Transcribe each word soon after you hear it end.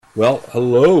Well,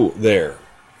 hello there.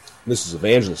 This is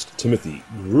Evangelist Timothy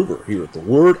Gruber here at the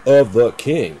Word of the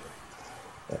King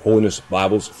at Holiness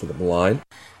Bibles for the Blind.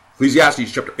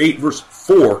 Ecclesiastes chapter 8, verse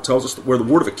 4 tells us that where the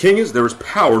word of a king is, there is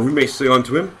power, and we may say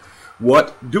unto him,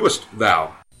 What doest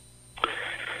thou?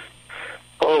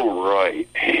 All right.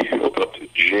 Open up to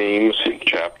James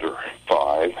chapter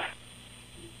 5.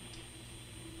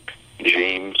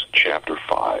 James chapter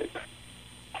 5.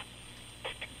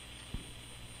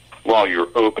 While you're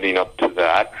opening up to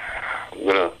that, I'm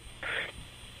going to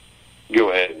go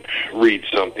ahead and read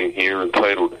something here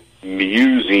entitled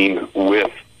Musing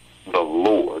with the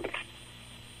Lord.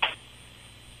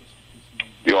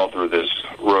 The author of this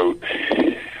wrote,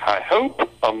 I hope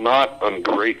I'm not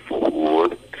ungrateful,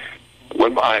 Lord.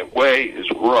 When my way is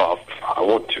rough, I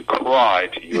want to cry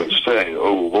to you and say,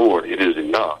 Oh, Lord, it is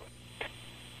enough.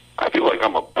 I feel like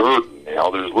I'm a burden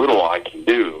now. There's little I can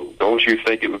do. Don't you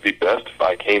think it would be best if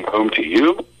I came home to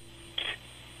you?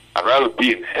 I'd rather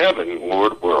be in heaven,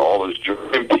 Lord, where all is joy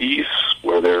and peace,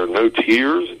 where there are no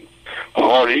tears and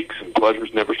heartaches and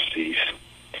pleasures never cease.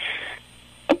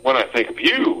 When I think of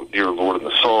you, dear Lord, and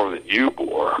the sorrow that you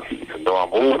bore, and though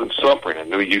I'm old and suffering, I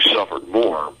know you suffered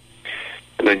more.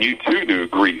 And then you too knew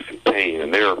grief and pain,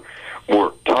 and there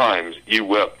were times you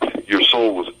wept. Your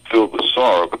soul was filled with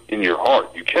sorrow, but in your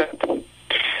heart you kept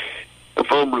the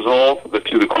firm resolve that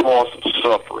to the cross of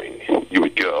suffering you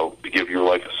would go to give your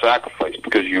life a sacrifice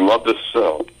because you loved us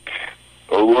so.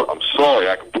 Oh Lord, I'm sorry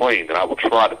I complained, and I will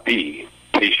try to be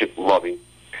patient, loving,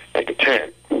 and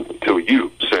content until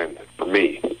you send for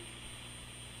me.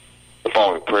 The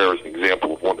following prayer is an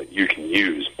example of one that you can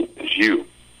use as you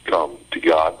come to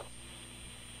God.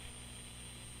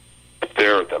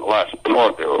 There at that last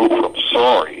part there, oh, I'm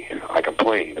sorry I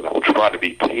complained, and I will try to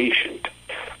be patient,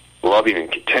 loving,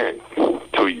 and content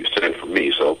until you send for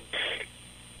me. So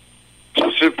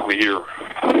specifically here,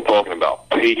 I'm talking about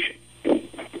patience.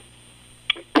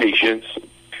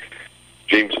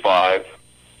 James 5,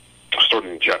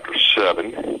 starting in chapter 7,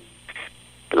 I'm going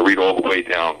to read all the way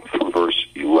down through verse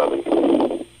 11.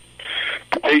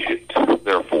 Be patient,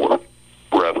 therefore,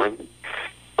 brethren,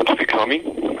 unto the coming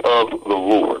of the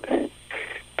Lord.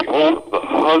 Behold, the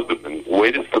husbandman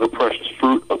waiteth for the precious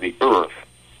fruit of the earth,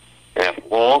 and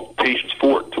hath long patience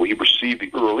for it until he receive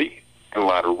the early and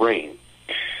latter rain.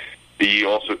 Be ye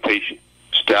also patient.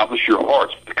 Establish your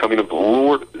hearts, for the coming of the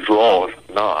Lord draweth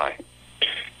nigh.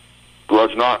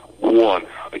 Grudge not one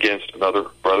against another,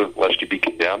 brethren, lest ye be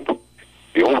condemned.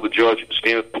 Behold, the judge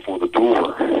standeth before the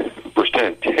door. Verse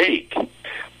 10, Take,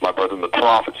 my brethren, the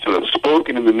prophets, who have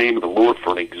spoken in the name of the Lord,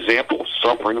 for an example of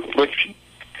suffering, affliction,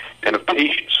 and of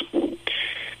patience.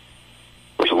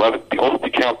 Verse 11, Behold, we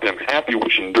count them happy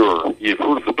which endure. Ye have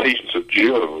heard of the patience of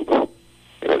Job,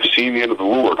 and have seen the end of the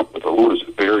Lord, but the Lord is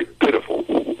very pitiful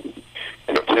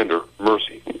and of tender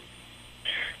mercy.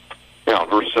 Now,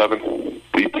 verse 7,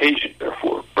 Be patient,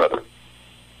 therefore, brethren,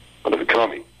 unto the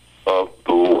coming of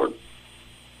the Lord.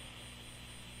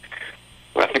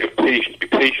 When I think of patience, be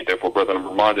patient, therefore, brethren, I'm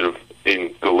reminded of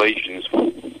in Galatians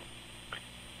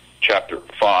chapter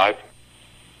 5.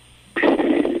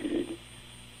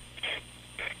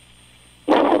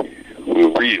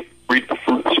 We'll read the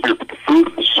fruit of the Spirit, but the fruit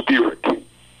of the Spirit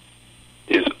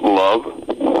is love,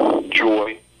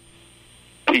 joy,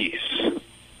 peace,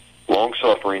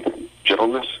 long-suffering,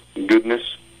 gentleness,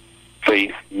 goodness,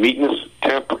 faith, meekness,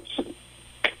 temperance.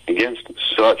 Against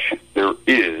such there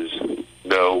is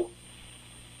no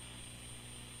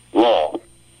law.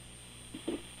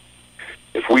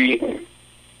 If we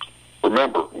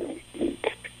remember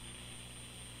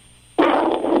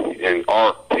in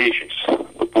our patience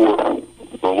before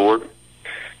the Lord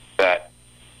that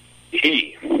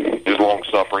He is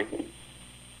long-suffering.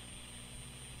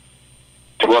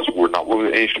 To us, we're not willing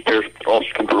that any should perish, but all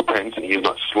should come to repentance, and He is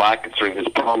not slack concerning His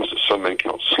promises. Some men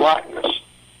count slackness.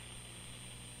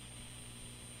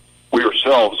 We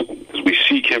ourselves, as we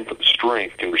seek Him for the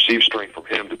strength, can receive strength from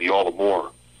Him to be all the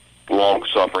more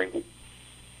long-suffering.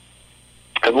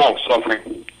 And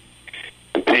long-suffering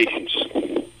and patience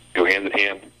go hand in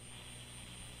hand.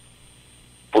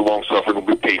 For long-suffering will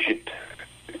be patient.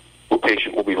 For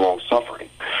patient will be long-suffering.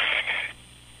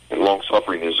 And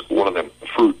long-suffering is one of them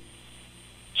fruits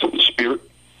of the Spirit,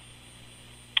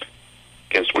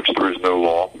 against which there is no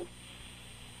law.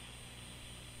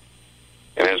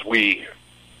 And as we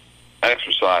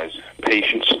exercise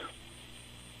patience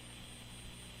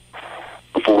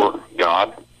before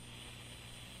God,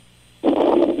 as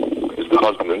the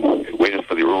husbandman who waiteth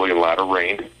for the early and latter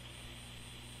rain,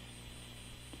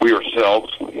 we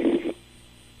ourselves,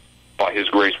 by His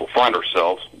grace, will find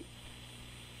ourselves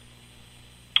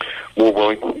more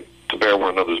willing to bear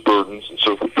one another's burdens, and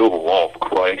so fulfill the law of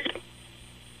Christ.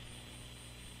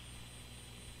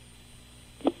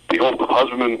 Behold, the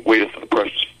husbandman waiteth for the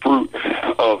precious fruit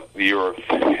of the earth,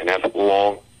 and hath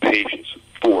long patience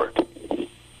for it.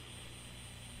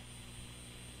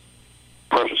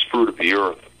 Precious fruit of the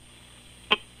earth.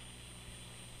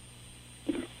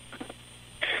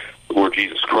 The Lord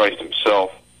Jesus Christ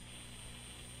himself,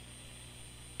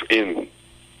 in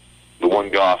the one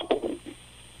gospel,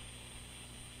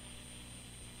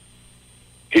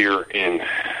 here in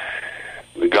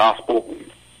the Gospel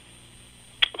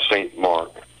of St.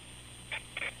 Mark,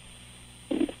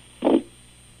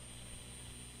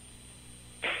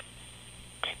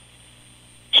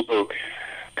 spoke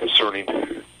concerning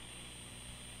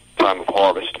time of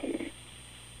harvest.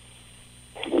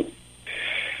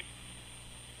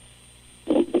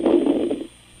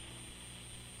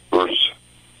 Verse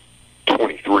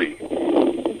 23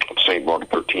 of St. Mark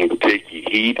 13, but take ye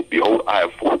heed, behold, I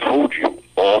have foretold you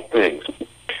all things.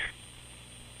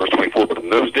 Verse 24, but in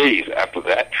those days after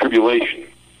that tribulation,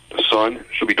 the sun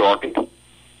shall be darkened,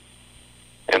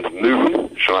 and the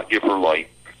moon shall not give her light.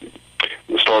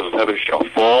 The stars of heaven shall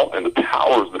fall, and the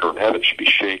powers that are in heaven shall be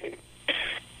shaken.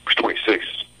 Verse 26,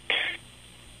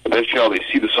 and then shall they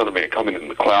see the Son of Man coming in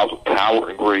the clouds with power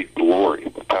and great glory,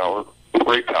 with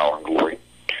great power and glory.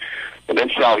 And then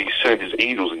shall he send his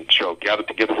angels, and shall gather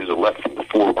together his elect from the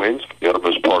four winds, from the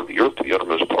uttermost part of the earth to the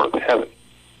uttermost part of the heaven.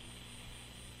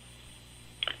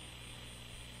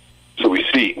 So we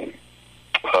see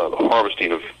the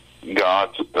harvesting of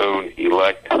God's own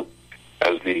elect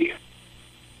as the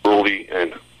early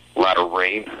and latter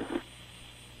rain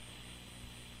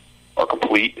are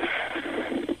complete.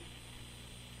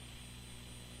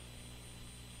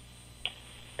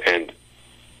 And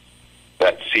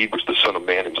that seed which the Son of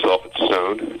Man himself had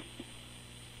sown,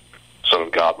 Son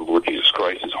of God, the Lord Jesus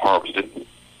Christ, is harvested.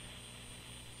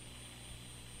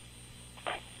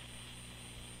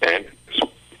 And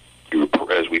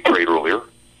as we prayed earlier,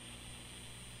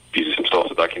 Jesus himself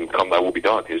said, thy kingdom come, thy will be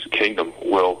done. His kingdom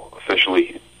will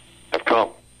officially have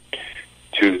come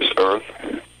to this earth,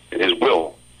 and his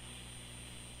will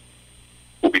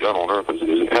be done on earth as it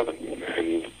is in heaven.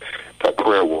 And that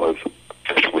prayer will have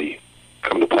officially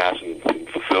come to pass and been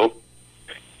fulfilled.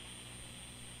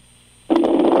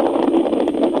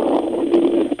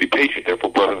 Be patient,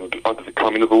 therefore, brethren, unto the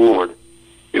coming of the Lord.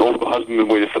 Behold, the husbandman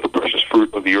waiteth for the precious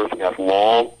fruit of the earth, and hath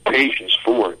long patience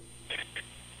for it.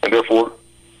 And therefore,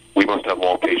 we must have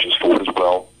long patience for it as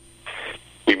well.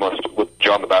 We must, what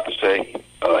John the Baptist say,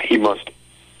 he must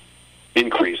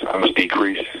increase, I must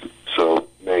decrease. So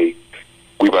may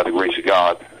we, by the grace of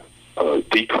God,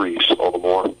 decrease all the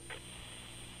more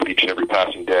with each and every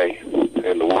passing day,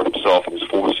 and the Lord himself in his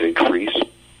fullness increase.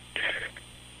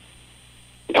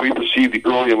 Until we perceive the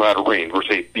early and latter rain. Verse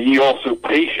 8, be ye also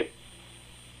patient.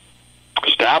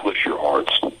 Establish your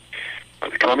hearts, for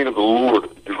the coming of the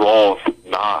Lord draweth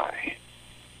nigh.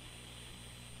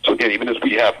 So again, even as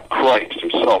we have Christ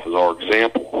himself as our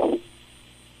example,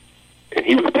 and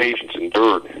he with patience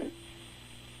endured,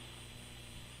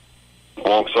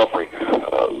 long-suffering,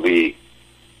 the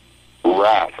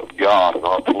wrath of God in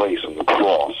our place on the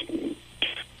cross,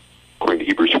 according to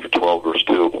Hebrews chapter 12, verse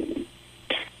 2.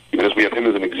 Even as we have him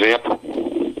as an example,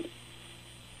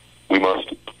 we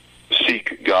must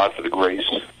seek God for the grace,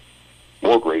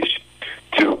 more grace,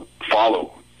 to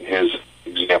follow his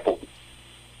example,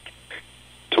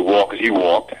 to walk as he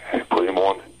walked, put him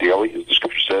on daily, as the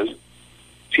scripture says.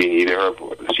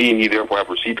 Seeing ye therefore have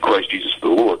received Christ Jesus the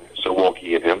Lord, so walk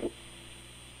ye in him.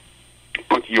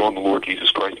 Put ye on the Lord Jesus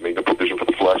Christ, and make no provision for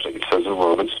the flesh, like it says in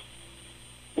Romans.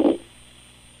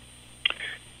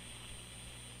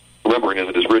 Remembering, as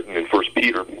it is written in 1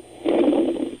 Peter,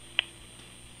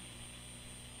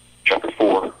 chapter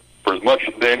 4, for as much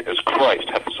then as Christ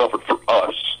hath suffered for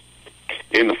us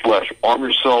in the flesh, arm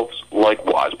yourselves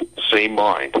likewise with the same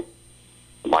mind,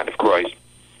 the mind of Christ.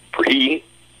 For he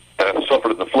that hath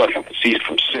suffered in the flesh hath ceased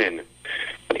from sin,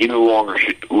 that he no longer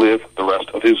should live the rest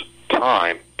of his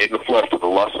time in the flesh to the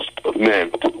lusts of men,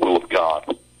 but to the will of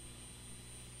God.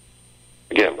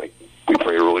 Again, like we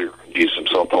prayed earlier, Jesus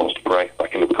himself taught us to pray, thy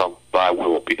kingdom come, thy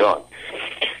will be done.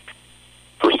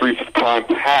 Verse 3, for the time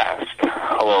past,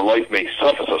 how our life may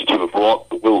suffice us to have wrought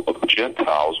the will of the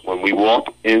Gentiles, when we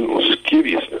walked in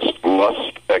lasciviousness,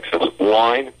 lust, excess of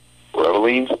wine,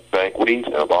 revelings, banquetings,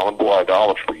 and abominable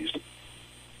idolatries,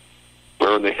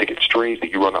 wherein they think it strange that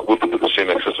you run not with them to the same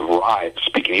excess of riot,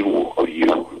 speaking evil of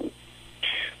you.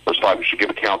 Verse 5, we should give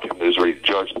account to him that is ready to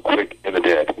judge the quick and the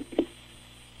dead.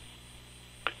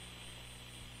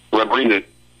 Remembering that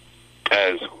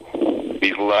as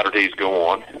these latter days go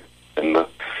on, and the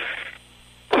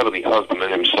heavenly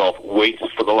husbandman himself waits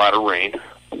for the latter rain.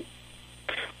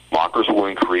 Mockers will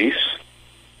increase,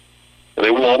 and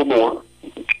they will all the more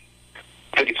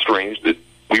think it strange that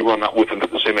we run not with them to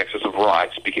the same excess of pride,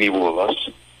 speaking evil of us.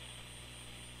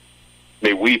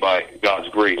 May we, by God's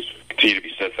grace, continue to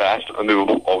be steadfast,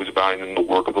 unmovable, always abounding in the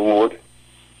work of the Lord.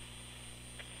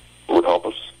 Lord, help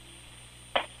us.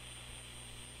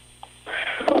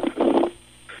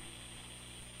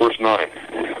 Verse 9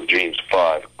 of James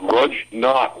 5. Grudge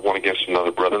not one against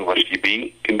another, brethren, lest ye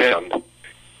be condemned.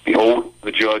 Behold,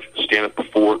 the judge standeth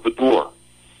before the door.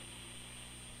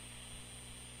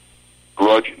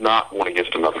 Grudge not one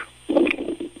against another.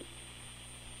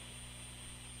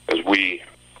 As we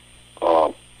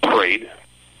prayed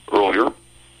earlier,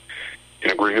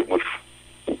 in agreement with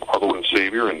our Lord and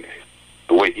Savior and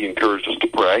the way He encouraged us to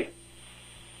pray,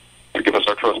 forgive us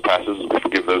our trespasses as we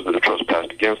forgive those that have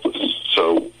trespassed against us.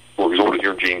 So we're exhorted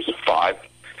here in James 5,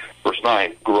 verse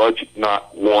 9, grudge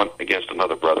not one against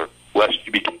another, brethren, lest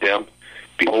you be condemned.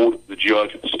 Behold, the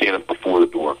judge standeth before the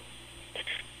door.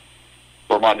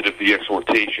 We're reminded of the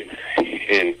exhortation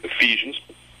in Ephesians.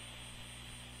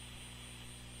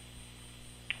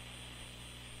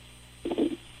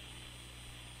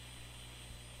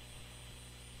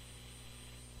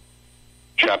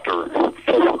 Chapter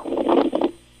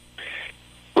 4,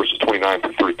 verses 29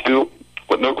 through 32.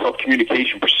 Let no corrupt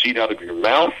communication proceed out of your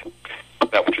mouth,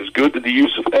 but that which is good to the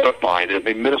use of edifying, that it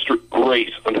may minister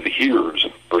grace unto the hearers.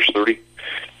 Verse 30.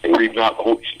 And grieve not the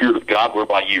Holy Spirit of God,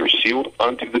 whereby ye are sealed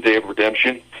unto the day of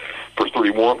redemption. Verse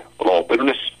 31. But all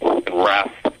bitterness and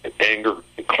wrath and anger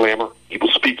and clamor, evil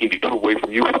speaking, be put away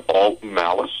from you with all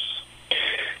malice.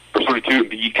 Verse 32.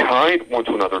 Be ye kind one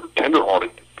to another,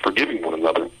 tender-hearted, forgiving one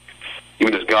another,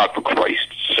 even as God for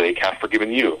Christ's sake hath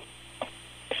forgiven you.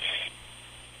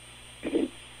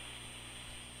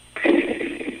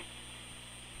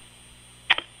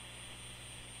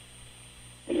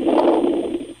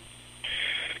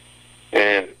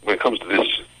 And when it comes to this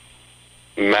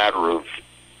matter of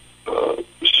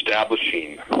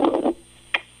establishing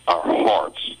our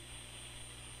hearts,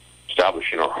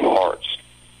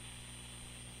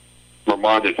 I'm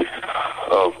reminded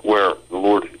of where the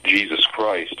Lord Jesus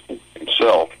Christ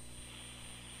Himself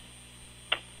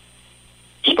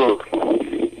spoke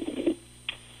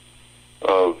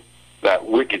of that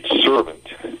wicked servant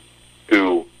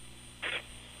who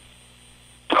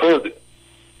declared that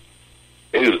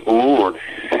his Lord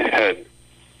had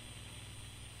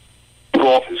put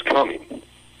off His coming,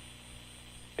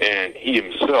 and he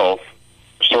himself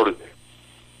started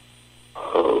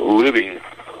living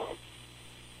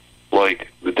like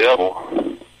the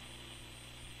devil.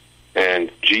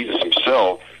 And Jesus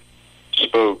Himself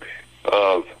spoke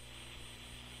of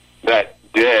that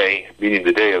day, meaning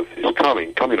the day of His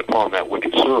coming upon that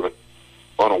wicked servant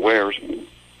unawares.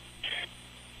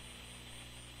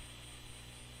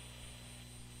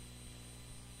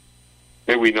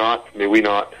 May we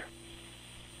not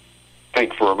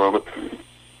think for a moment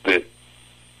that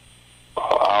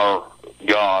our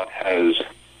God has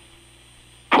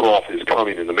put off His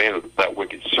coming in the manner that that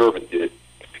wicked servant did.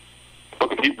 The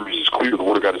book of Hebrews is clear, the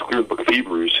Word of God is clear in the book of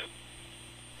Hebrews,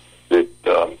 that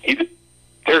he that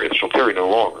tarrieth shall tarry no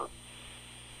longer.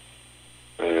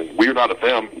 And we are not of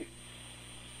them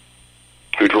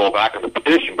who draw back on the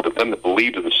petition, but of them that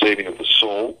believe to the saving of the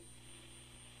soul.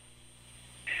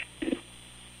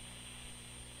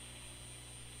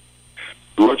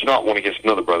 Grudge not one against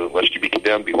another, brother, lest you be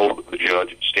condemned. Behold, the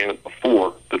judge standeth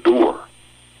before the door.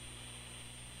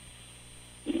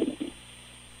 In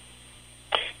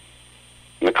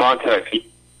the context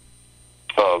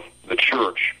of the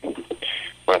church,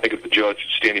 when I think of the judge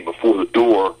standing before the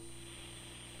door,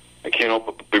 I can't help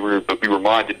but be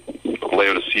reminded of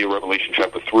Laodicea, Revelation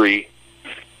chapter 3,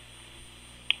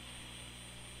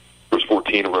 verse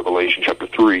 14 of Revelation chapter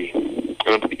 3.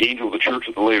 And unto the angel of the church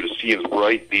of the Laodiceans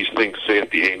write, these things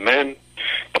saith the Amen,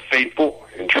 the faithful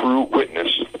and true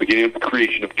witness, the beginning of the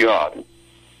creation of God.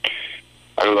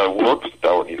 I know thy works, that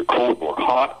thou art neither cold nor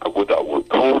hot. I would thou wert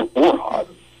cold or hot.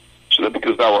 So that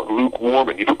because thou art lukewarm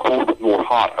and neither cold nor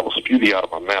hot, I will spew thee out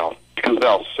of my mouth. Because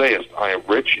thou sayest, I am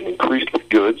rich and increased with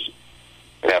goods,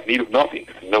 and have need of nothing,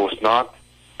 and knowest not,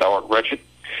 thou art wretched,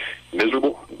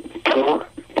 miserable, poor,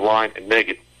 blind, and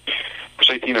naked. Verse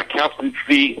 18, I counsel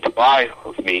thee to buy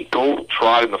of me gold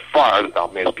tried in the fire, that thou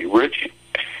mayest be rich,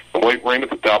 and white raiment,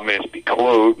 that thou mayest be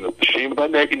clothed, and that the shame of thy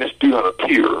nakedness do not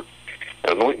appear,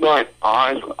 and anoint thine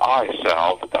eyes with eye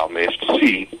salve, that thou mayest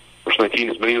see. Verse 19,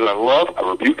 as many as I love, I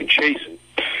rebuke and chasten.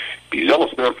 Be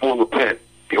zealous therefore and repent.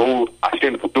 Behold, I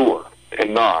stand at the door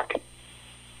and knock. If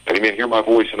any man hear my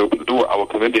voice and open the door, I will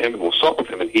come into him and will sup with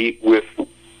him and eat with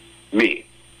me.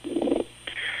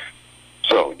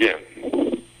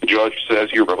 judge says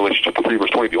here, Revelation chapter 3,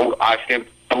 verse 20, behold, I stand at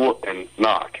the door and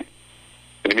knock.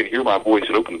 And he may hear my voice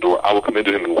and open the door. I will come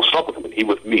into him and will sup with him, and he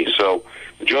with me. So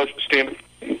the judge stands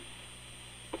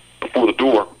before the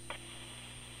door,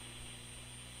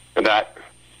 and that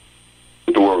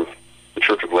the door of the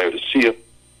church of Laodicea.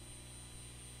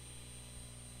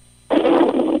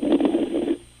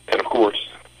 And of course,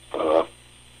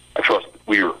 I trust that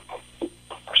we are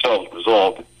ourselves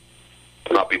resolved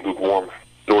to not be lukewarm,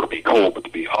 nor to be cold, but to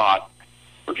be hot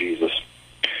for Jesus.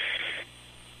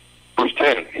 Verse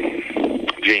 10,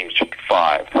 James chapter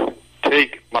 5.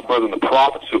 Take, my brethren, the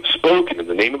prophets who have spoken in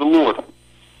the name of the Lord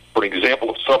for an example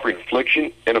of suffering,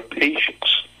 affliction, and of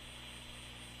patience.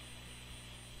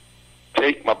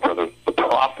 Take, my brethren, the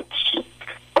prophets who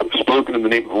have spoken in the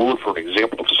name of the Lord for an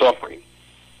example of suffering,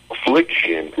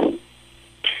 affliction,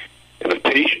 and of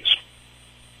patience.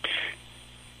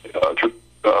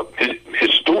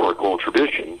 Historical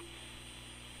tradition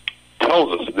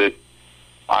tells us that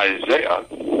Isaiah,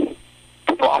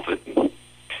 the prophet,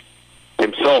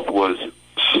 himself was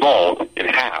sawed in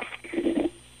half.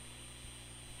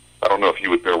 I don't know if you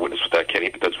would bear witness with that, Kenny,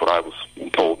 but that's what I was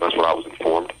told, and that's what I was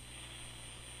informed.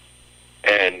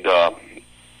 And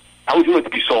how would you like to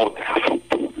be sawed in half?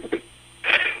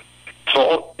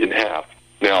 Sawed in half.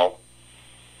 Now,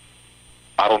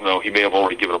 I don't know, he may have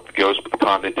already given up the ghost, but the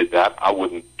time they did that, I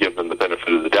wouldn't give them the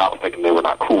benefit of the doubt, thinking they were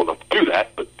not cruel enough to do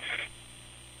that, but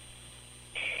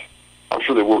I'm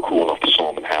sure they were cruel enough to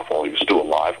saw him in half while he was still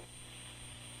alive.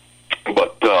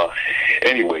 But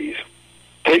anyways,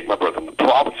 take, my brethren, the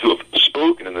prophets who have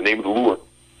spoken in the name of the Lord,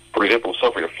 for example, of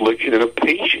suffering, affliction, and of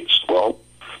patience. Well,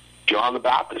 John the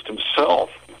Baptist himself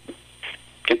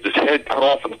gets his head cut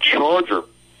off in a charger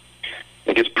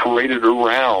and gets paraded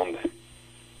around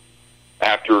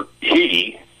after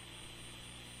he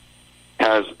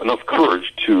has enough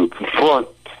courage to confront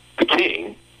the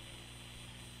king,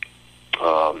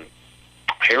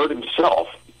 Herod himself,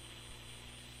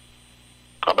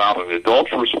 about an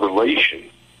adulterous relation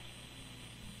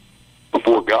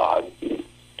before God, in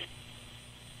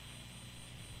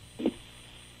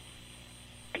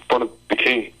front of the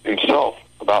king himself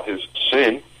about his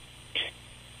sin.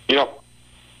 You know,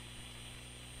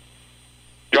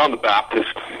 John the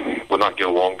Baptist would not get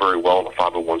along very well in a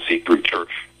 501c3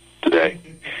 church today,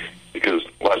 because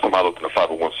last time I looked in a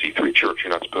 501c3 church,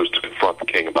 you're not supposed to confront the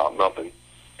king about nothing.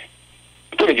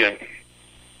 But then again,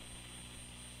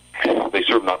 they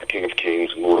serve not the King of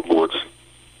Kings and Lord of Lords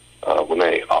when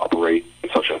they operate in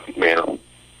such a manner.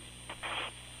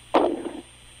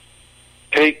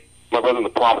 Take, my brethren, the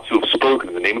prophets who have spoken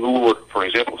in the name of the Lord for an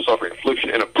example of suffering, affliction,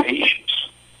 and of patience.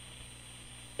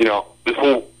 You know, this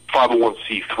whole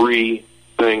 501c3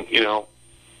 thing, you know,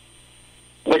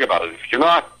 think about it. If you're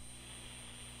not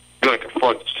going to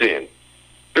confront sin,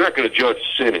 you're not going to judge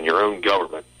sin in your own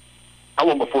government, how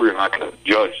long before you're not going to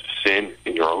judge sin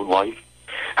in your own life?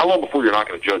 How long before you're not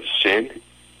going to judge sin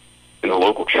in the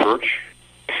local church?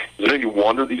 Is it any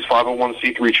wonder these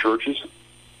 501c3 churches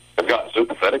have gotten so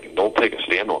pathetic and don't take a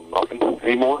stand on nothing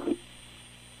anymore?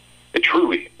 It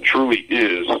truly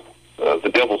is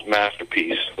the devil's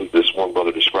masterpiece, as this one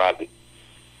brother described it,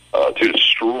 to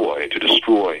destroy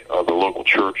the local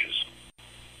churches.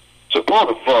 So part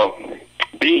of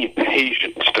being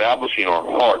patient, establishing our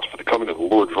hearts for the coming of the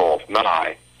Lord draweth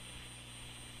nigh,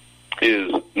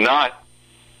 is not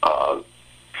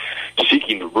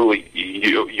seeking to really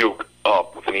yoke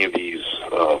up with any of these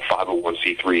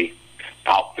 501c3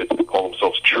 outfits that call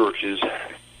themselves churches.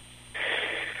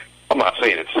 I'm not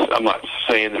saying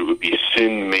that it would be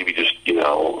sin. Maybe just, you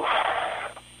know,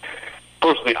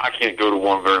 personally, I can't go to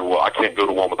one very well. I can't go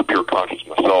to one with a pure conscience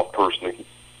myself, personally,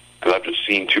 because I've just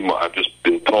seen too much. I've just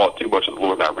been taught too much of the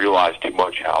Lord, and I realize too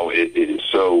much how it is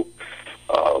so.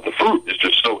 The fruit is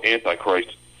just so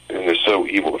antichrist, and it's so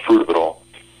evil. The fruit of it all.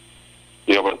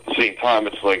 You know, but at the same time,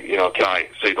 it's like, you know, can I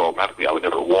say automatically I would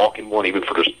never walk in one, even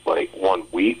for just like 1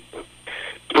 week?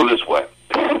 Put it this way: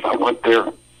 if I went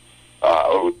there,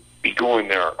 I would be going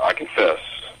there, I confess,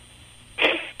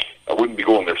 I wouldn't be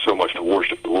going there so much to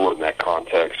worship the Lord in that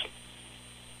context.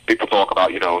 People talk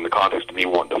about, you know, in the context of me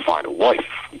wanting to find a wife,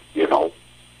 you know,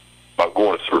 about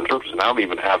going to certain churches, and I don't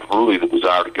even have really the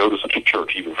desire to go to such a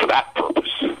church even for that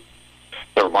purpose.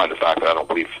 Never mind the fact that I don't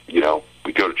believe, you know,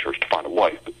 we go to church to find a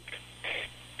wife. But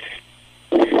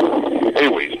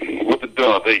anyways, what did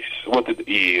God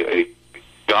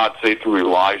say through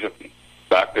Elijah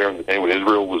back there in the day when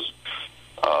Israel was,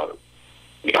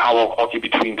 you know, how long halt you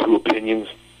between two opinions?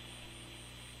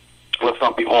 Let's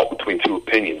not be halt between two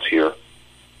opinions here.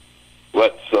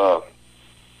 Let's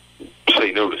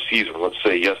say no to Caesar. Let's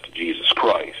say yes to Jesus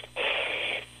Christ.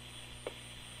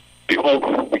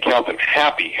 Behold, we count them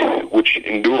happy which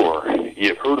endure. Ye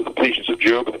have heard of the patience of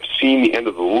Job, and have seen the end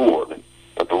of the Lord,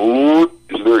 that the Lord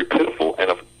is very pitiful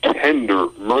and of tender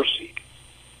mercy.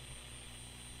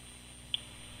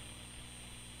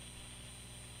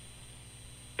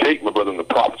 Take, my brethren, the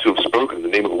prophets who have spoken in the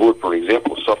name of the Lord for an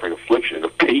example of suffering, affliction, and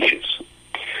of patience.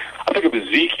 I think of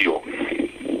Ezekiel,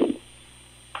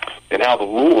 and how the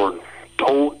Lord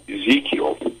told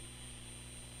Ezekiel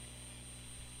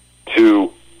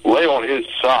to lay on his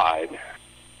side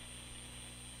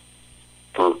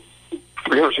for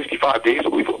 365 days, I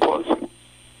believe it was.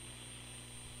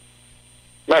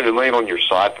 Imagine laying on your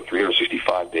side for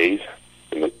 365 days,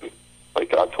 and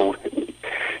like God told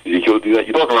Ezekiel to do that.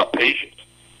 You talk about patience.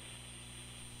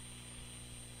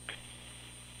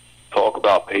 Talk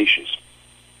about patience.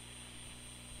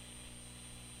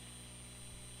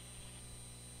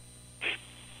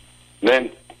 And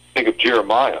then think of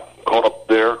Jeremiah, caught up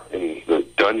there in the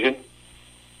dungeon.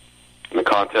 In the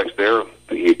context there,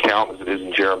 the account as it is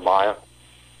in Jeremiah.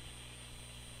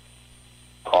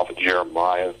 Prophet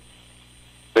Jeremiah.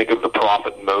 Think of the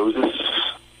prophet Moses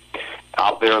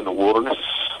out there in the wilderness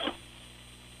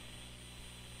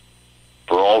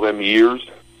for all them years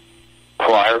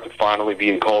prior to finally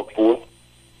being called forth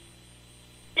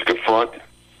to confront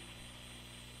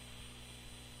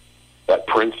that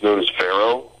prince known as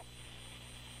Pharaoh.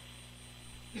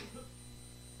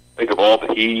 Think of all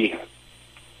that he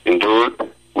endured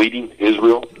leading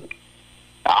Israel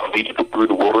out of Egypt through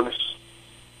the wilderness.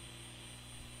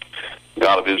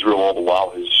 God of Israel all the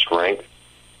while his strength.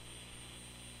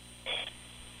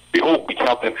 Behold, we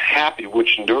count them happy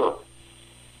which endure.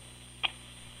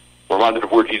 We're reminded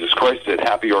of where Jesus Christ said,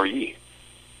 happy are ye.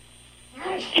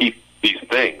 Keep these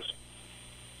things.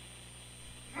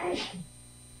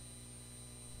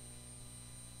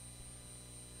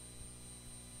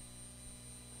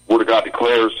 Word of God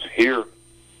declares here,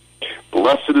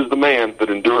 blessed is the man that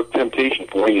endureth temptation,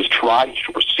 for when he is tried, he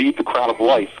shall receive the crown of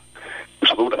life,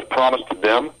 which the Lord hath promised to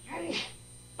them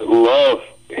that love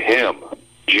him.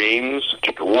 James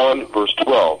chapter 1, verse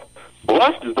 12.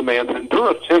 Blessed is the man that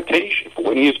endureth temptation, for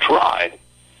when he is tried,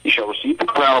 he shall receive the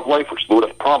crown of life, which the Lord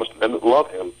hath promised to them that love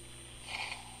him.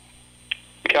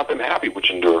 We count them happy which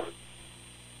endure.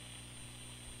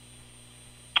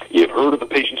 Ye have heard of the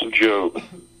patience of Job.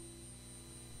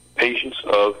 Patience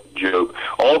of Job.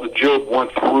 All that Job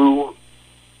went through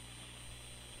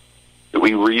that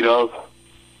we read of,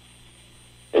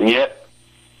 and yet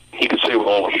he could say with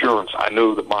all assurance, I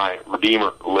know that my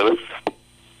Redeemer liveth,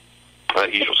 that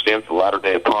he shall stand for the latter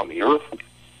day upon the earth.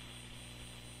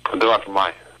 And though after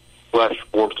my flesh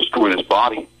forms destroy this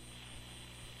body,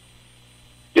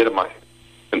 yet in my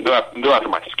though after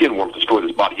my skin worms destroy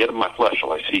this body, yet in my flesh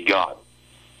shall I see God,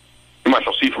 whom I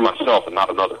shall see for myself and not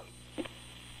another.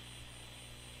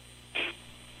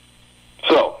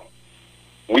 So,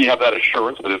 we have that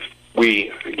assurance that if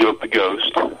we give up the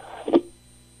ghost,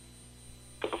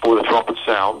 before the trumpet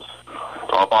sounds,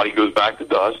 our body goes back to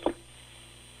dust.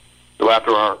 So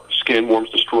after our skin worms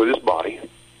destroy this body,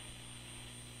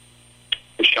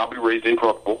 it shall be raised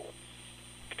incorruptible,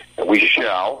 and we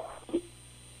shall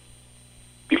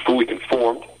be fully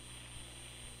conformed to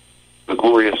the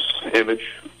glorious image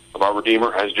of our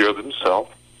Redeemer as Job himself.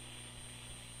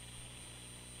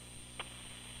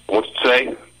 What's it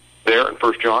say there in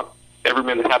 1 John? Every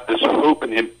man that hath this hope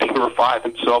in him purifieth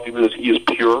himself even as he is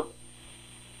pure.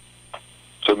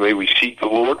 So may we seek the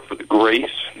Lord for the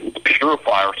grace to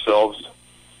purify ourselves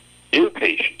in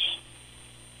patience.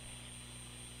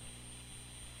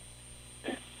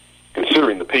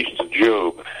 Considering the patience of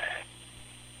Job,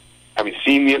 having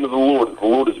seen the end of the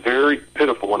Lord is very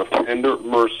pitiful and of tender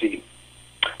mercy.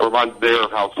 I'm reminded there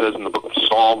of how it says in the book of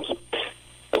Psalms,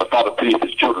 that the Father pitieth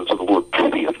his children, so the Lord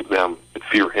pitieth them that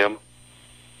fear him.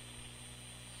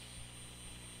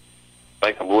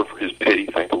 Thank the Lord for his pity.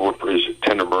 Thank the Lord for his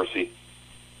tender mercy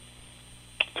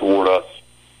toward us.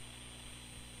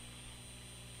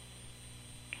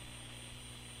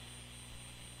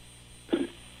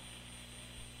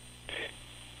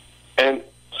 And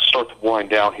start to wind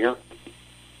down here.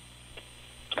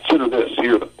 Consider this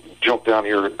here. Jump down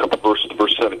here a couple verses to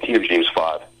verse 17 of James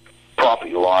 5. Prophet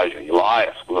Elijah.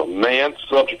 Elias was a man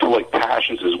subject to like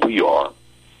passions as we are.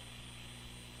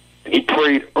 And he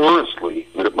prayed earnestly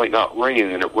that it might not rain,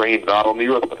 and it rained not on the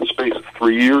earth but the space of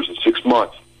 3 years and 6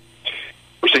 months.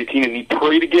 Verse 18, and he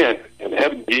prayed again, and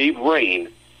heaven gave rain,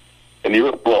 and the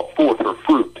earth brought forth her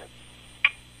fruit.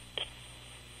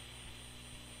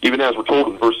 Even as we're told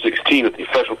in verse 16, that the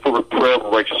effectual fervent prayer of a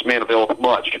righteous man availeth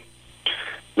much.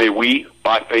 May we,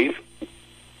 by faith,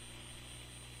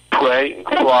 pray and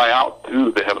cry out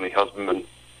to the heavenly husbandman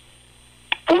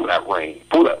for that rain,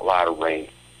 for that latter rain.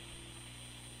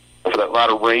 For that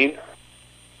latter rain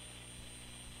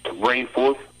to rain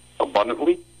forth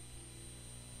abundantly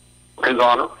for His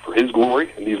honor, for His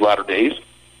glory in these latter days.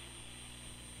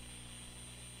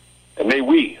 And may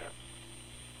we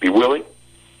be willing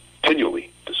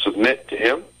continually to submit to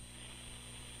Him,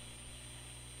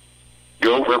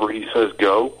 go wherever He says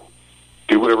go,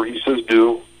 do whatever He says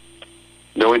do,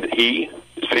 knowing that He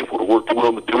is faithful to work the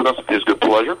will and to do in us of His good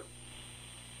pleasure,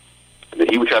 and that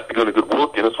He which hath begun a good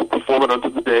work in us will perform it unto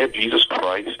the day of Jesus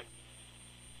Christ,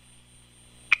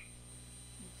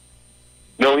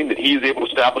 knowing that He is able to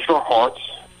establish our hearts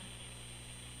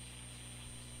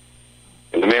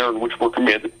in the manner in which we're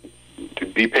commanded to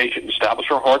be patient and establish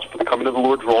our hearts for the coming of the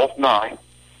Lord draweth nigh.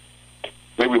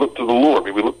 May we look to the Lord.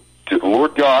 May we look to the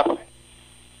Lord God,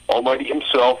 Almighty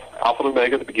Himself, Alpha and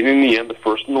Omega, the beginning and the end, the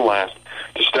first and the last,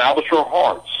 to establish our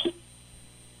hearts,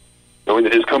 knowing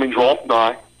that His coming draweth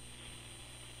nigh,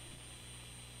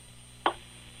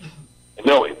 and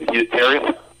knowing that He that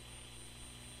tarrieth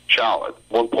shall at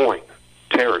one point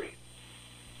tarry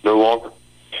no longer.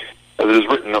 As it is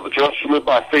written, "Now the just shall live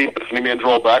by faith, but if any man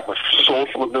draw back, my soul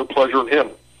shall have no pleasure in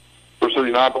him." Verse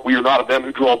 39, "But we are not of them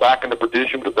who draw back into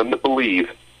perdition, but of them that believe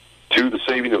to the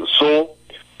saving of the soul."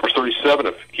 Verse 37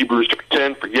 of Hebrews chapter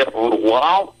 10, "For yet a little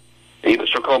while, and He that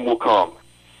shall come will come,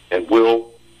 and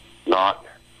will not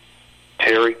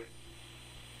tarry."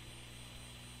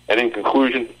 And in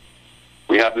conclusion,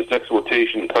 we have this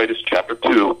exhortation in Titus chapter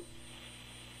 2.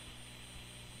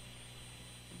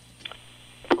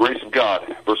 The grace of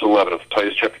God, verse 11 of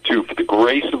Titus chapter 2, "For the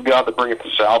grace of God that bringeth to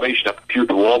salvation hath appeared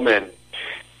to all men,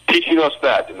 teaching us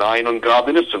that, denying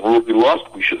ungodliness and worldly lust,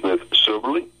 we should live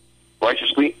soberly,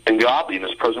 righteously, and godly in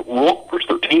this present world." Verse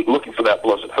 13, "Looking for that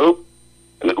blessed hope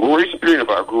and the glorious appearing of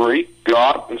our great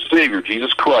God and Savior,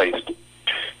 Jesus Christ."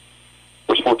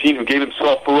 Verse 14, "Who gave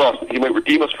Himself for us, that He might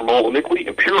redeem us from all iniquity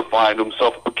and purify unto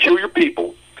Himself a peculiar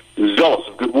people, zealous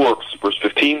of good works." Verse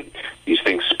 15, "These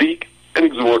things speak and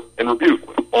exhort and rebuke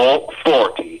with all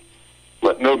authority.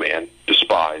 Let no man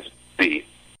despise thee."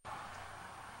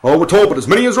 Oh, we're told, "But as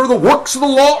many as are the works of the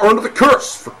law are under the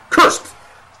curse. For cursed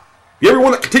be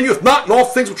everyone that continueth not in all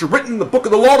things which are written in the book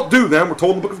of the law to do them." We're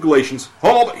told in the book of Galatians.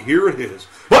 Oh, but here it is.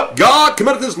 "But God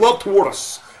commendeth His love toward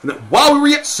us, and that while we were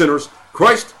yet sinners,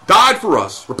 Christ died for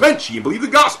us. Repent ye and believe the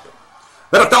gospel.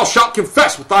 That if thou shalt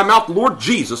confess with thy mouth the Lord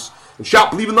Jesus, and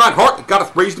shalt believe in thine heart that God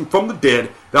hath raised Him from the dead,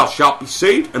 thou shalt be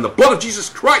saved. And the blood of Jesus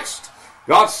Christ,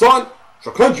 God's Son,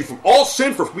 shall cleanse you from all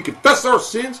sin. For if we confess our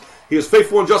sins, He is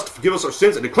faithful and just to forgive us our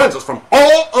sins and to cleanse us from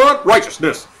all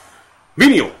unrighteousness."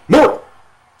 Venial, mortal,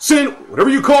 sin, whatever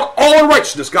you call it, all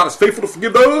unrighteousness, God is faithful to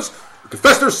forgive those who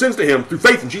confess their sins to Him through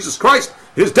faith in Jesus Christ,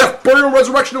 His death, burial, and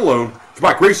resurrection alone. For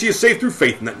by grace ye are saved through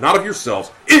faith, and that not of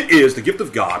yourselves. It is the gift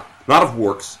of God, not of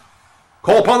works.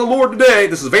 Call upon the Lord today.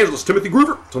 This is Evangelist Timothy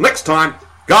Groover. Until next time,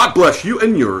 God bless you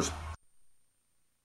and yours.